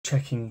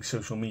checking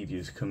social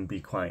medias can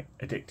be quite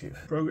addictive.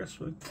 Progress.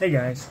 Hey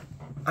guys,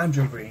 I'm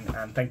Joe Green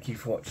and thank you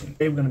for watching.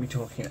 Today we're going to be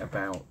talking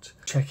about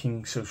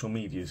checking social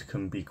medias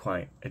can be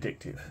quite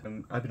addictive.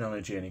 I've been on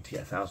a journey to get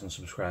 1,000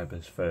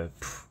 subscribers for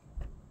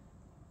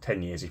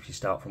 10 years if you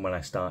start from when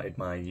I started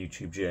my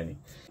YouTube journey.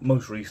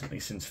 Most recently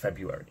since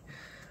February.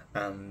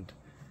 And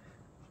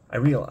I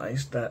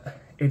realised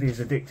that it is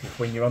addictive.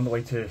 When you're on the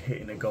way to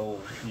hitting a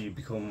goal, you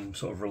become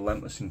sort of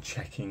relentless in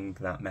checking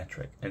that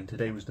metric. And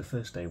today was the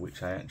first day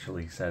which I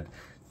actually said,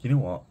 you know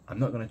what, I'm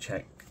not going to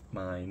check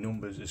my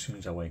numbers as soon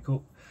as I wake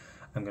up.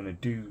 I'm going to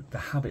do the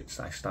habits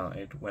I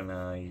started when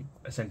I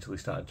essentially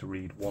started to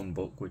read one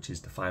book, which is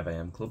the 5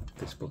 AM Club,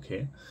 this book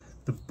here.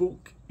 The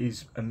book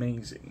is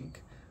amazing,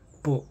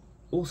 but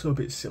also a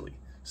bit silly.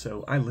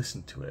 So I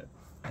listened to it,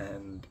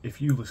 and if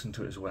you listen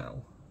to it as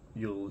well,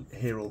 you'll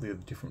hear all the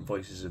other different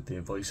voices of the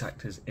voice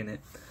actors in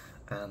it.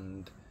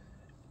 And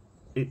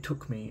it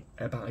took me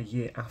about a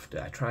year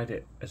after. I tried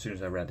it as soon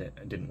as I read it,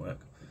 it didn't work,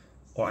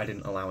 or I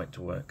didn't allow it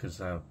to work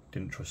because I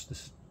didn't trust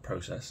this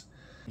process.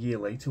 A year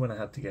later, when I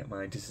had to get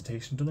my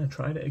dissertation done, I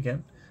tried it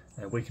again,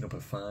 waking up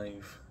at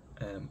 5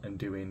 and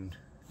doing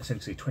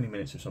essentially 20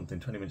 minutes of something,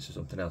 20 minutes of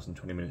something else, and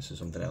 20 minutes of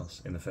something else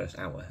in the first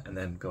hour, and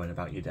then going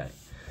about your day.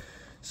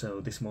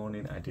 So this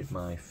morning I did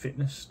my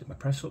fitness, did my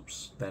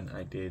press-ups, then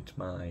I did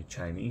my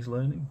Chinese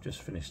learning,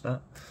 just finished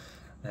that,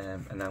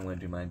 and now I'm going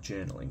to do my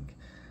journaling.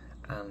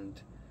 And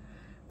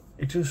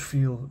it does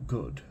feel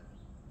good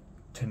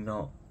to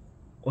not,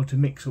 or to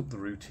mix up the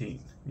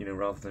routine, you know,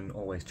 rather than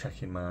always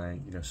checking my,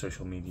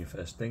 social media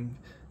first thing,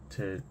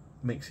 to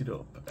mix it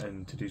up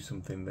and to do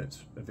something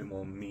that's a bit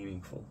more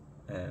meaningful.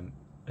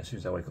 As soon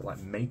as I wake up, like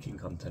making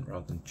content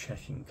rather than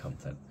checking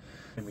content.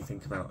 Made me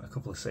think about a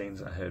couple of sayings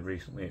that I heard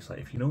recently. It's like,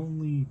 if you can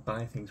only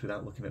buy things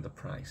without looking at the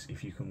price,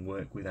 if you can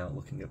work without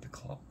looking at the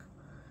clock.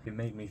 It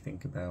made me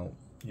think about,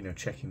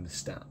 checking the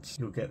stats.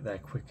 You'll get there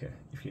quicker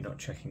if you're not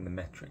checking the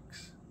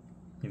metrics.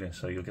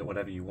 So you'll get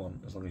whatever you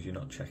want as long as you're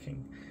not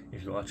checking.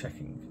 If you are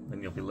checking,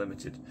 then you'll be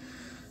limited.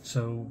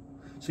 So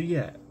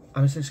yeah,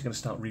 I'm essentially going to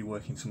start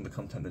reworking some of the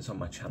content that's on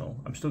my channel.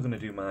 I'm still going to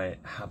do my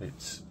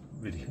habits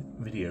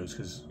videos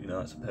because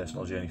that's a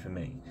personal journey for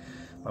me.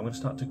 I'm going to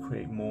start to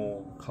create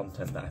more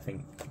content that I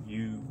think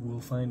you will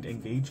find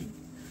engaging,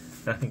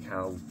 and I think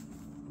I'll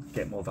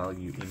get more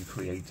value in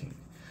creating.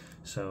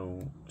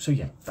 So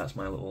yeah, that's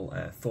my little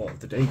thought of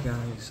the day,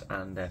 guys,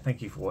 and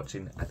thank you for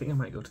watching. I think I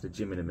might go to the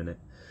gym in a minute.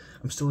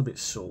 I'm still a bit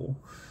sore,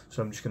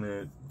 so I'm just going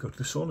to go to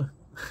the sauna.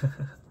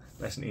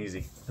 Nice and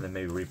easy, and then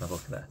maybe read my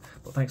book there.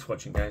 But thanks for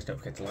watching, guys. Don't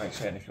forget to like,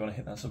 share, and if you want to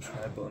hit that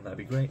subscribe button, that'd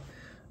be great.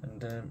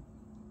 And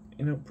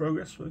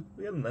progress, we're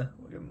getting there,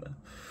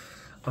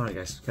 Alright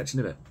guys, catch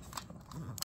you in a bit.